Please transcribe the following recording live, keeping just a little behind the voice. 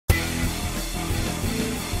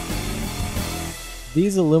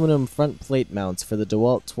These aluminum front plate mounts for the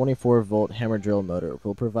DeWalt 24V Hammerdril motor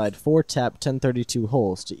will provide 4 tap 1032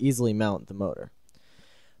 holes to easily mount the motor.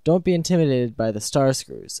 Don't be intimidated by the star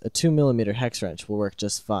screws. A 2mm hex wrench will work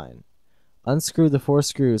just fine. Unscrew the 4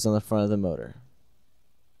 screws on the front of the motor.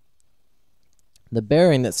 The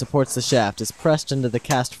bearing that supports the shaft is pressed into the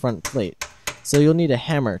cast front plate, so you'll need a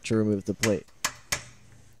hammer to remove the plate.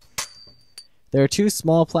 There are 2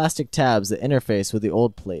 small plastic tabs that interface with the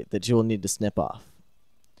old plate that you will need to snip off.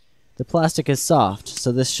 The plastic is soft,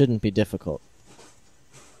 so this shouldn't be difficult.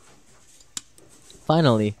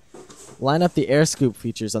 Finally, line up the air scoop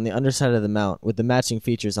features on the underside of the mount with the matching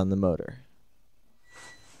features on the motor.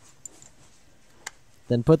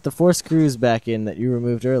 Then put the 4 screws back in that you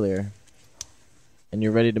removed earlier, and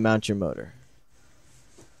you're ready to mount your motor.